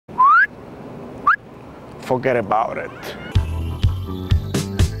forget about it.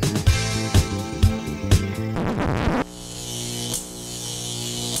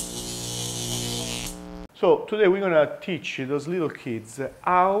 So today we're gonna teach those little kids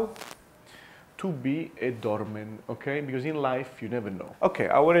how to be a doorman, okay? Because in life you never know. Okay,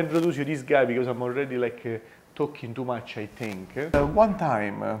 I want to introduce you this guy because I'm already like talking too much, I think. One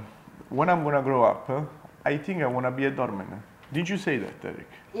time, when I'm gonna grow up, I think I wanna be a doorman. Did you say that, Eric?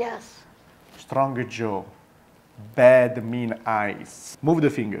 Yes. Strong jaw, bad mean eyes. Move the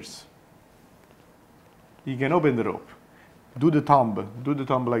fingers. You can open the rope. Do the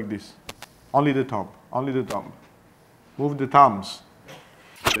thumb like this. Only the thumb, only the thumb. Move the thumbs.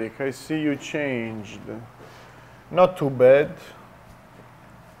 Eric, I see you changed. Not too bad.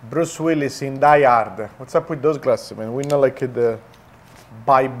 Bruce Willis in Die Hard. What's up with those glasses, man? We're not like at the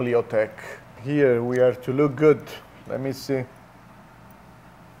bibliothèque. Here we are to look good. Let me see.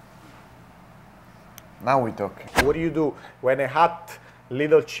 Now we talk. What do you do when a hot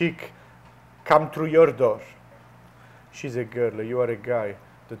little chick come through your door? She's a girl, you are a guy.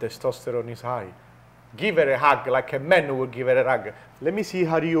 The testosterone is high. Give her a hug like a man would give her a hug. Let me see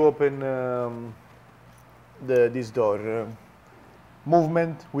how you open this door.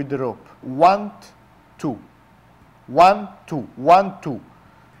 Movement with the rope. 1, 2. 1, 2. 1, 2.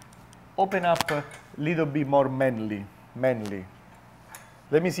 Open up a little bit more manly.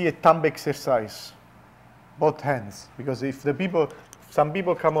 Let me see a thumb exercise. Both hands. Because if some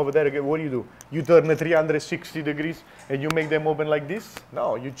people come over there, what do? You turn 360 degrees and you make them open like this?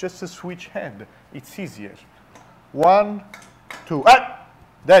 No, you just switch hand. It's easier. 1, 2. Ah!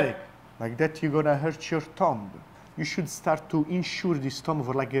 Daddy. Like that you're gonna hurt your thumb. You should start to insure this thumb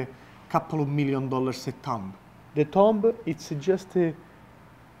for like a couple of $1 million a thumb. The thumb, it's just an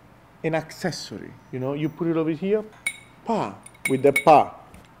accessory. You know, you put it over here, pa, with the pa.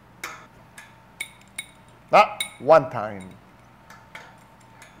 Ah, one time.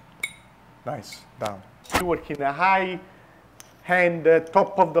 Nice, down. You work in a high-end,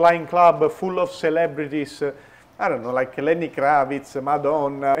 top-of-the-line club full of celebrities, I don't know, like Lenny Kravitz,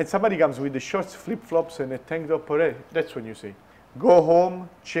 Madonna, and somebody comes with the shorts, flip-flops, and a tank top. That's when you say, go home,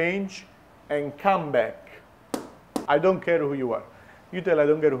 change, and come back. I don't care who you are. You tell I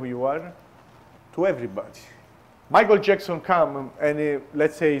don't care who you are to everybody. Michael Jackson come and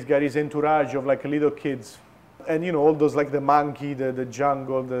let's say he's got his entourage of like little kids. And you know, all those like the monkey, the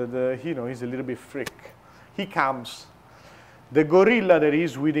jungle, you know, he's a little bit freak. He comes. The gorilla that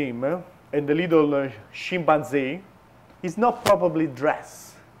is with him and the little chimpanzee is not properly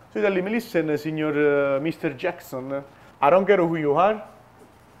dressed. So you tell him, listen, Signor Mr. Jackson, I don't care who you are.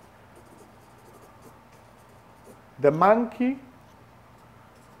 The monkey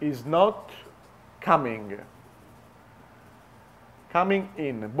is not coming. Coming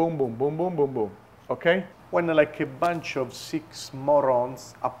in. Boom, boom, boom, boom, boom, boom. Okay? When like a bunch of 6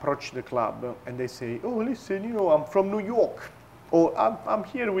 morons approach the club and they say, oh, listen, you know, I'm from New York. Or I'm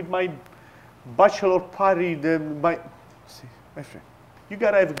here with my bachelor party. See, my friend, you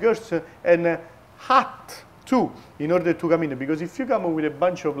gotta have girls and hat too in order to come in. Because if you come with a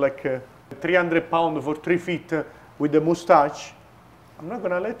bunch of like 300 pounds for 3 feet with the mustache, I'm not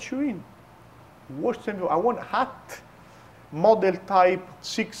gonna let you in. Worse than you, I want hat, model type,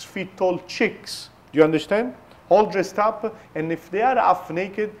 6 feet tall chicks. Do you understand? All dressed up, and if they are half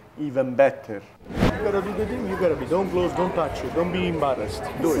naked, even better. You gotta do the thing, you gotta be. Don't close, don't touch it, don't be embarrassed.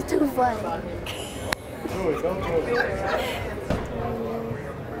 Do it. This is too fun. Do it, don't close it.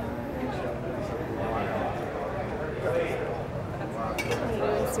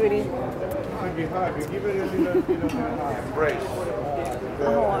 Sweetie. Huggy, huggy, give it a little bit of a hug. Embrace.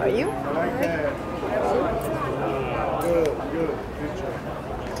 How are you? Like that. Good, good, good job.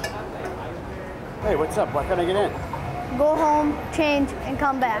 Hey, what's up? Why can't I get in? Go home, change, and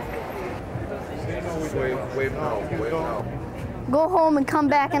come back. Wave now. Go home and come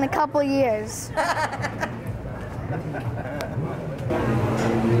back in a couple of years.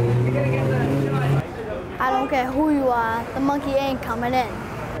 I don't care who you are, the monkey ain't coming in.